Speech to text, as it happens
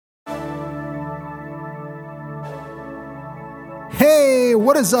Hey,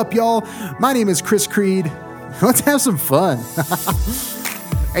 what is up, y'all? My name is Chris Creed. Let's have some fun.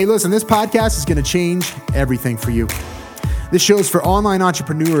 Hey, listen, this podcast is going to change everything for you. This show is for online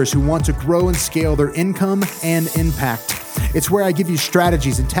entrepreneurs who want to grow and scale their income and impact. It's where I give you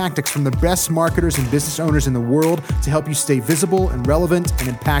strategies and tactics from the best marketers and business owners in the world to help you stay visible and relevant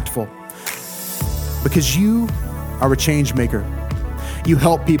and impactful. Because you are a change maker. You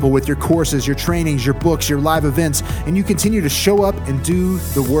help people with your courses, your trainings, your books, your live events, and you continue to show up and do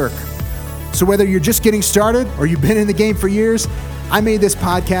the work. So whether you're just getting started or you've been in the game for years, I made this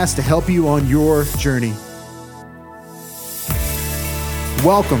podcast to help you on your journey.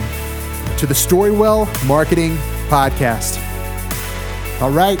 Welcome to the Storywell Marketing Podcast.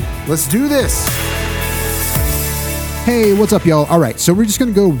 All right, let's do this. Hey, what's up, y'all? All right, so we're just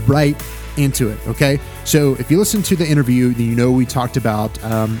going to go right into it, okay? So if you listen to the interview, then you know we talked about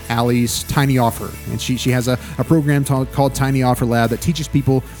Allie's Tiny Offer, and she has a program called Tiny Offer Lab that teaches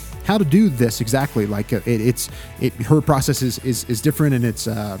people how to do this exactly. Like her process is different, and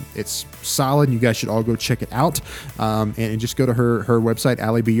it's solid. And you guys should all go check it out, and just go to her website,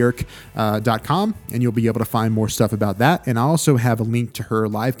 alliebjerk.com, and you'll be able to find more stuff about that. And I also have a link to her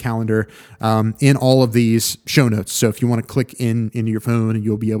live calendar in all of these show notes. So if you want to click into your phone, and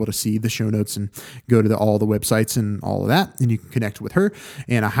you'll be able to see the show notes and go to all the websites and all of that, and you can connect with her.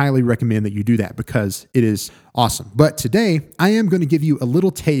 And I highly recommend that you do that because it is awesome. But today I am going to give you a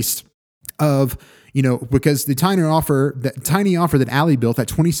little taste of, because the tiny offer that Allie built, that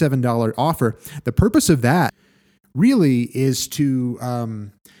 $27 offer, the purpose of that really is to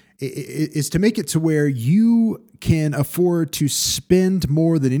make it to where you can afford to spend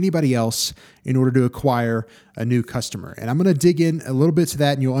more than anybody else in order to acquire a new customer. And I'm going to dig in a little bit to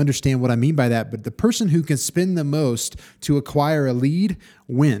that, and you'll understand what I mean by that. But the person who can spend the most to acquire a lead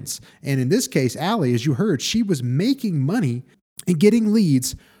wins. And in this case, Allie, as you heard, she was making money and getting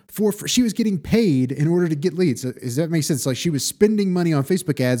leads she was getting paid in order to get leads. Does that make sense? Like, she was spending money on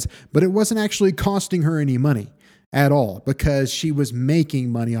Facebook ads, but it wasn't actually costing her any money at all because she was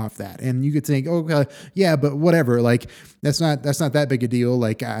making money off that. And you could think, yeah, but whatever. Like, that's not that big a deal.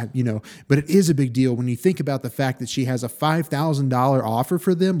 Like, but it is a big deal when you think about the fact that she has a $5,000 offer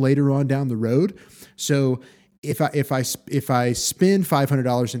for them later on down the road. So if I spend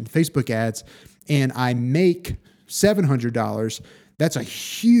 $500 in Facebook ads and I make $700, that's a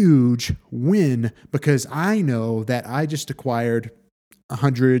huge win because I know that I just acquired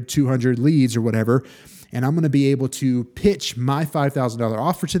 100, 200 leads or whatever, and I'm going to be able to pitch my $5,000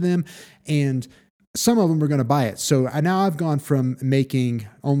 offer to them, and some of them are going to buy it. So now I've gone from making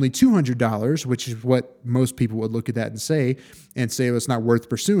only $200, which is what most people would look at that and say well, it's not worth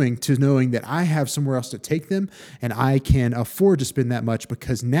pursuing, to knowing that I have somewhere else to take them and I can afford to spend that much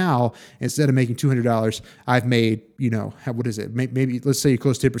because now instead of making $200, I've made, what is it? Maybe let's say you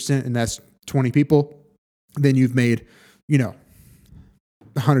close 10% and that's 20 people. Then you've made,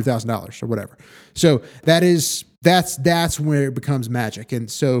 $100,000 or whatever. So that's where it becomes magic. And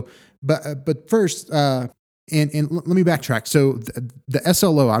so, but first, and let me backtrack. So the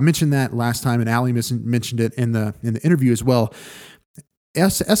SLO, I mentioned that last time, and Allie mentioned it in the interview as well.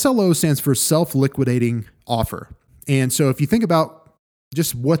 SLO stands for self-liquidating offer. And so if you think about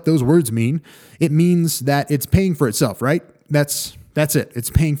just what those words mean, it means that it's paying for itself, right? That's it. It's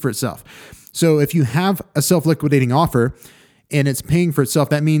paying for itself. So if you have a self-liquidating offer and it's paying for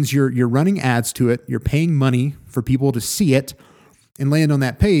itself, that means you're running ads to it. You're paying money for people to see it and land on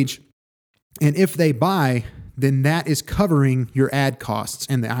that page. And if they buy, then that is covering your ad costs.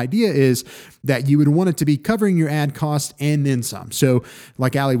 And the idea is that you would want it to be covering your ad costs and then some. So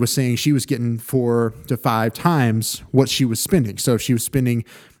like Allie was saying, she was getting 4 to 5 times what she was spending. So if she was spending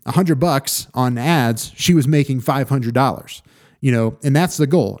 $100 on ads, she was making $500, and that's the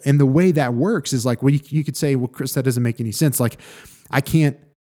goal. And the way that works is like, well, you could say, well, Chris, that doesn't make any sense. Like, I can't.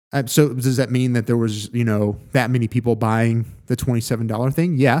 So does that mean that there was, that many people buying the $27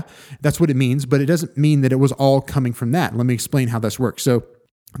 thing? Yeah, that's what it means, but it doesn't mean that it was all coming from that. Let me explain how this works. So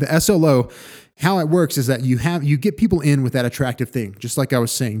the SLO, how it works is that you get people in with that attractive thing, just like I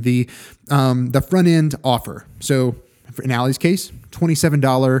was saying, the front end offer. So in Allie's case,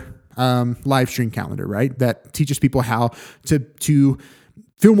 $27 live stream calendar, right? That teaches people how to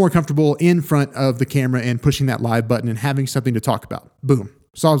feel more comfortable in front of the camera and pushing that live button and having something to talk about. Boom.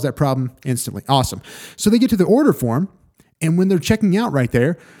 Solves that problem instantly. Awesome. So they get to the order form, and when they're checking out right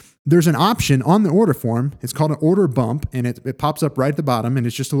there, there's an option on the order form. It's called an order bump, and it pops up right at the bottom, and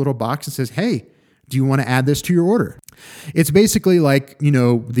it's just a little box that says, hey, do you want to add this to your order? It's basically like,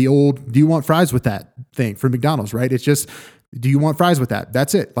 the old, do you want fries with that thing from McDonald's, right? It's just, do you want fries with that?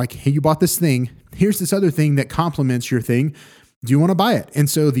 That's it. Like, hey, you bought this thing. Here's this other thing that complements your thing. Do you want to buy it? And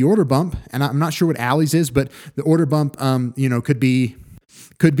so the order bump, and I'm not sure what Allie's is, but the order bump, could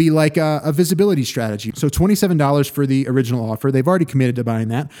be like a visibility strategy. So $27 for the original offer. They've already committed to buying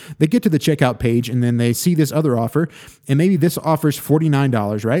that. They get to the checkout page and then they see this other offer, and maybe this offer's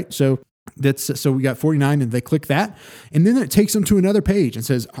 $49, right? So we got 49 and they click that. And then it takes them to another page and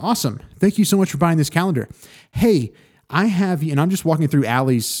says, awesome. Thank you so much for buying this calendar. Hey, I have, and I'm just walking through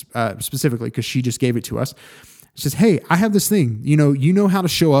Allie's specifically because she just gave it to us. She says, hey, I have this thing, you know how to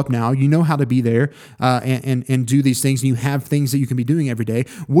show up now, you know how to be there and do these things, and you have things that you can be doing every day.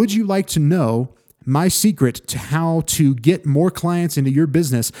 Would you like to know my secret to how to get more clients into your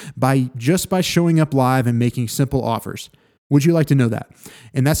business by showing up live and making simple offers? Would you like to know that?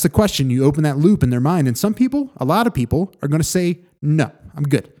 And that's the question. You open that loop in their mind. And a lot of people are going to say, no, I'm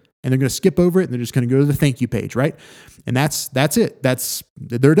good. And they're going to skip over it and they're just going to go to the thank you page, right? And that's it.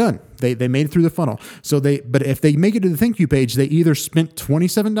 They're done. They made it through the funnel. But if they make it to the thank you page, they either spent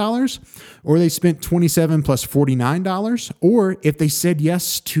 $27 or they spent $27 plus $49, or if they said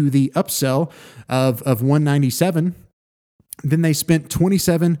yes to the upsell of $197, then they spent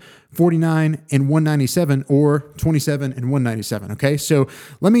 $27, $49, and $197, or $27 and $197. Okay, so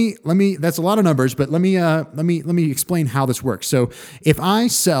let me. That's a lot of numbers, but let me explain how this works. So if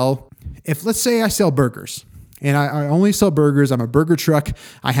let's say I sell burgers, and I only sell burgers, I'm a burger truck.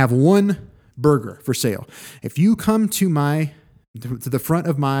 I have one burger for sale. If you come to the front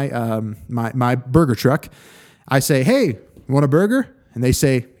of my burger truck, I say, hey, you want a burger? And they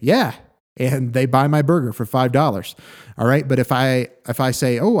say, yeah. And they buy my burger for $5. All right. But if I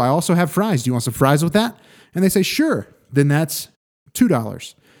say, oh, I also have fries. Do you want some fries with that? And they say, sure. Then that's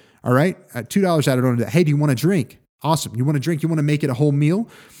 $2. All right. $2 added on to that. Hey, do you want a drink? Awesome. You want a drink? You want to make it a whole meal?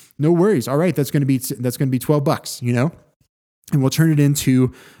 No worries. All right. That's going to be $12, and we'll turn it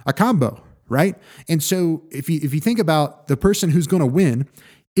into a combo. Right. And so if you think about the person who's going to win,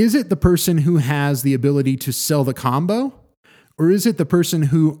 is it the person who has the ability to sell the combo? Or is it the person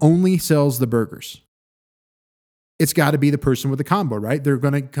who only sells the burgers? It's got to be the person with the combo, right? They're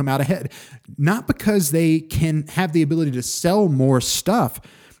going to come out ahead. Not because they can have the ability to sell more stuff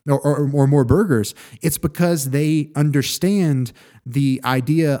or more burgers. It's because they understand the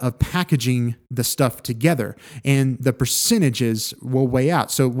idea of packaging the stuff together, and the percentages will weigh out.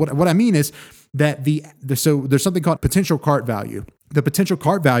 So what I mean is that so there's something called potential cart value. The potential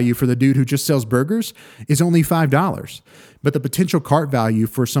cart value for the dude who just sells burgers is only $5. But the potential cart value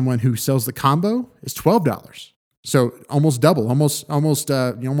for someone who sells the combo is $12. So almost double, almost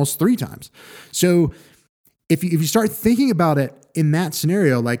 3 times. So if you start thinking about it in that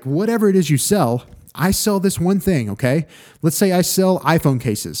scenario, like whatever it is you sell, I sell this one thing, okay? Let's say I sell iPhone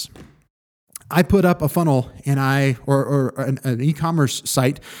cases. I put up a funnel and or an e-commerce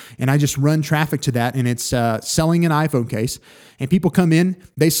site, and I just run traffic to that, and it's selling an iPhone case. And people come in,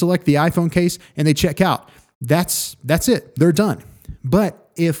 they select the iPhone case, and they check out. That's it. They're done.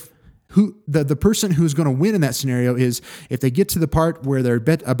 But if the person who's going to win in that scenario is if they get to the part where they're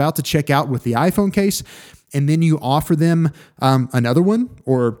about to check out with the iPhone case, and then you offer them another one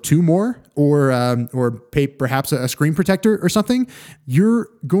or 2 more, or pay perhaps a screen protector or something, you're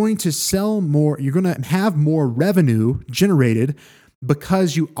going to sell more. You're going to have more revenue generated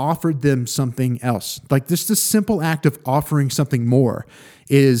because you offered them something else. Like this simple act of offering something more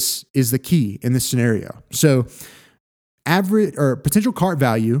is the key in this scenario. So average or potential cart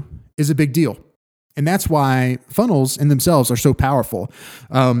value is a big deal. And that's why funnels in themselves are so powerful.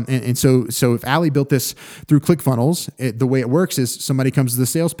 And so if Allie built this through ClickFunnels, the way it works is somebody comes to the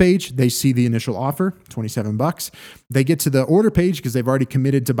sales page, they see the initial offer, $27. They get to the order page because they've already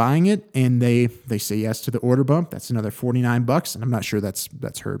committed to buying it, and they say yes to the order bump. That's another $49. And I'm not sure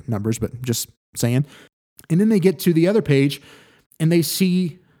that's her numbers, but just saying. And then they get to the other page and they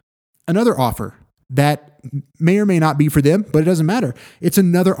see another offer that may or may not be for them, but it doesn't matter. It's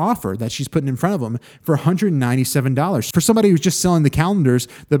another offer that she's putting in front of them for $197. For somebody who's just selling the calendars,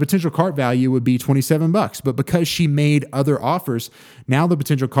 the potential cart value would be $27. But because she made other offers, now the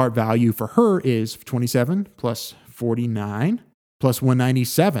potential cart value for her is 27 plus 49 plus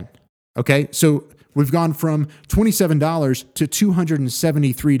 197. Okay, so we've gone from $27 to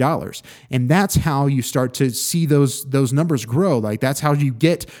 $273. And that's how you start to see those numbers grow. Like that's how you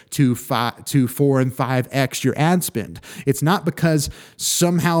get to 4 and 5x your ad spend. It's not because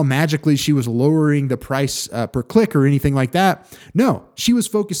somehow magically she was lowering the price per click or anything like that. No, she was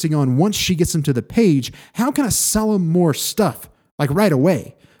focusing on once she gets them to the page, how can I sell them more stuff like right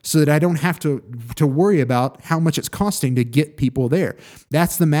away? So that I don't have to worry about how much it's costing to get people there.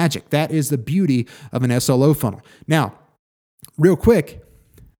 That's the magic. That is the beauty of an SLO funnel. Now, real quick,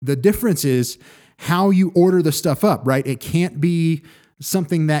 the difference is how you order the stuff up, right? It can't be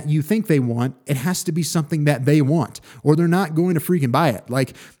something that you think they want. It has to be something that they want, or they're not going to freaking buy it.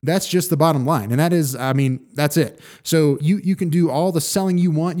 Like, that's just the bottom line. And that is, that's it. So you can do all the selling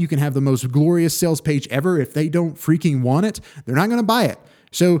you want. You can have the most glorious sales page ever. If they don't freaking want it, they're not going to buy it.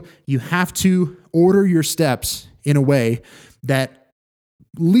 So you have to order your steps in a way that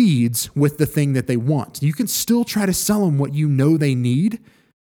leads with the thing that they want. You can still try to sell them what you know they need,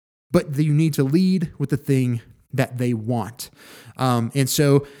 but you need to lead with the thing that they want. And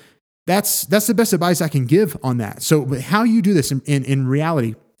so that's the best advice I can give on that. So how you do this in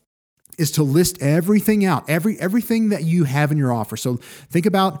reality is to list everything out, everything that you have in your offer. So think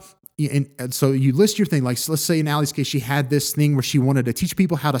about, and so you list your thing. Like, let's say in Allie's case, she had this thing where she wanted to teach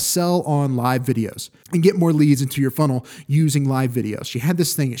people how to sell on live videos and get more leads into your funnel using live videos. She had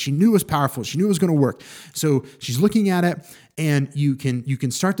this thing that she knew was powerful. She knew it was going to work. So she's looking at it, and you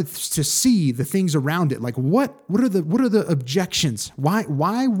can start to see the things around it. Like, what are the objections?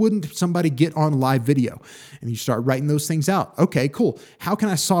 Why wouldn't somebody get on live video? And you start writing those things out. Okay, cool. How can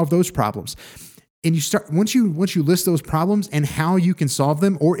I solve those problems? And you start, once you list those problems and how you can solve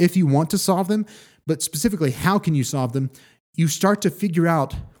them, or if you want to solve them, but specifically how can you solve them, you start to figure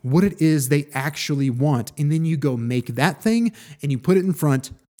out what it is they actually want. And then you go make that thing and you put it in front,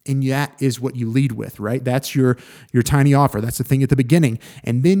 and that is what you lead with, right? That's your tiny offer. That's the thing at the beginning.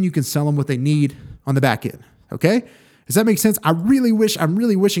 And then you can sell them what they need on the back end. Okay? Does that make sense? I'm really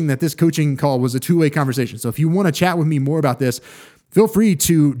wishing that this coaching call was a two-way conversation. So if you want to chat with me more about this, feel free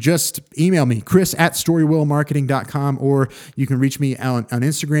to just email me, chris@storywellmarketing.com, or you can reach me on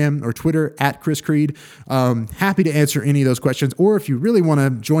Instagram or Twitter @Chris Creed. Happy to answer any of those questions. Or if you really want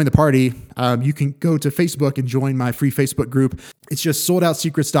to join the party, you can go to Facebook and join my free Facebook group. It's just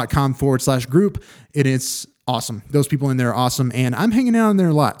soldoutsecrets.com/group. It is awesome. Those people in there are awesome. And I'm hanging out in there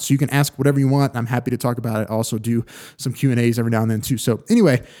a lot. So you can ask whatever you want. I'm happy to talk about it. I also do some Q&As every now and then too. So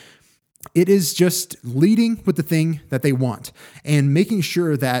anyway, it is just leading with the thing that they want and making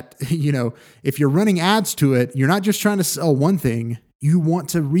sure that, if you're running ads to it, you're not just trying to sell one thing. You want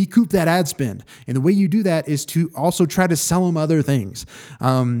to recoup that ad spend. And the way you do that is to also try to sell them other things.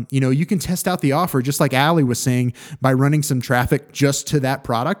 You can test out the offer, just like Allie was saying, by running some traffic just to that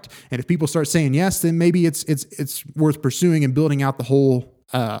product. And if people start saying yes, then maybe it's worth pursuing and building out the whole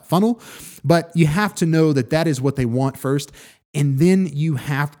funnel. But you have to know that is what they want first. And then you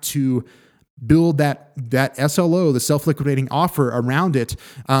have to build that SLO, the self-liquidating offer, around it.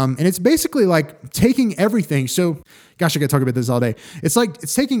 And it's basically like taking everything. So, gosh, I got to talk about this all day. It's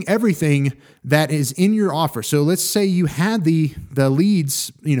taking everything that is in your offer. So let's say you had the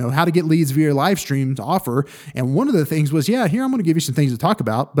leads, how to get leads via live stream to offer. And one of the things was, here, I'm going to give you some things to talk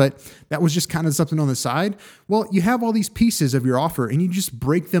about, but that was just kind of something on the side. Well, you have all these pieces of your offer and you just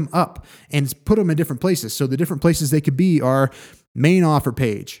break them up and put them in different places. So the different places they could be are main offer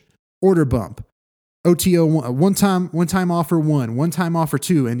page, order bump, OTO, one-time offer 1, one-time offer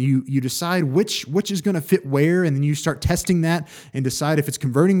 2, and you decide which is going to fit where, and then you start testing that and decide if it's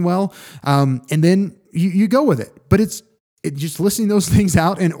converting well, and then you go with it. But it's just listing those things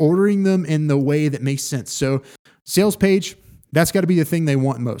out and ordering them in the way that makes sense. So sales page, that's got to be the thing they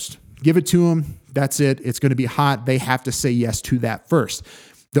want most. Give it to them. That's it. It's going to be hot. They have to say yes to that first.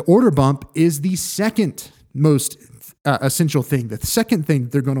 The order bump is the second most essential thing, the second thing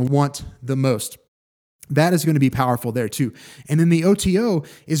they're going to want the most. That is going to be powerful there too. And then the OTO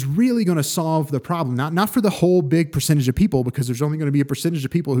is really going to solve the problem, not for the whole big percentage of people, because there's only going to be a percentage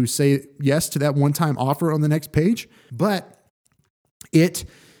of people who say yes to that one-time offer on the next page, but it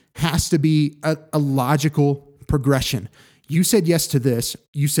has to be a logical progression. You said yes to this,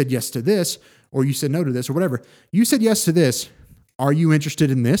 you said yes to this, or you said no to this, or whatever. You said yes to this. Are you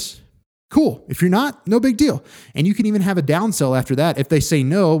interested in this? Cool. If you're not, no big deal. And you can even have a downsell after that. If they say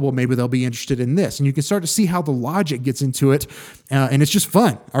no, well, maybe they'll be interested in this. And you can start to see how the logic gets into it. And it's just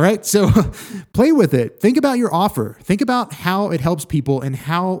fun. All right. So play with it. Think about your offer. Think about how it helps people and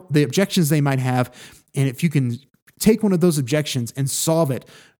how the objections they might have. And if you can take one of those objections and solve it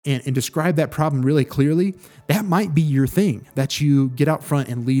and describe that problem really clearly, that might be your thing that you get out front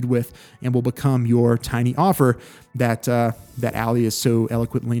and lead with and will become your tiny offer that Allie is so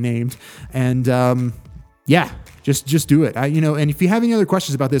eloquently named. And just do it. And if you have any other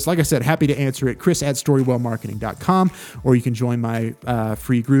questions about this, like I said, happy to answer it. chris@storywellmarketing.com, or you can join my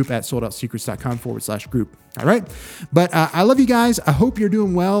free group at soldoutsecrets.com/group. All right. But I love you guys. I hope you're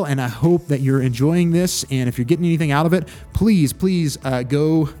doing well, and I hope that you're enjoying this. And if you're getting anything out of it, please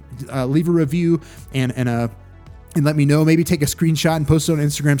go leave a review and and let me know. Maybe take a screenshot and post it on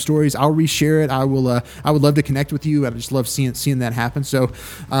Instagram stories. I'll reshare it. I would love to connect with you. I just love seeing that happen. So,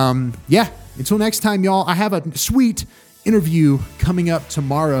 until next time, y'all, I have a sweet interview coming up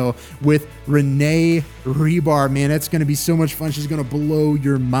tomorrow with Renee Rebar. Man, it's going to be so much fun. She's going to blow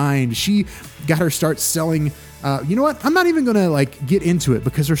your mind. She got her start selling. You know what? I'm not even going to get into it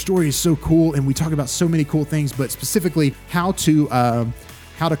because her story is so cool and we talk about so many cool things, but specifically how to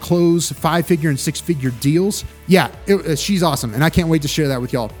close 5-figure and 6-figure deals. Yeah, she's awesome. And I can't wait to share that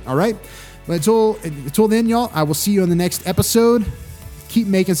with y'all. All right. But until then, y'all, I will see you on the next episode. Keep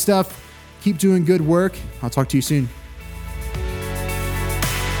making stuff. Keep doing good work. I'll talk to you soon.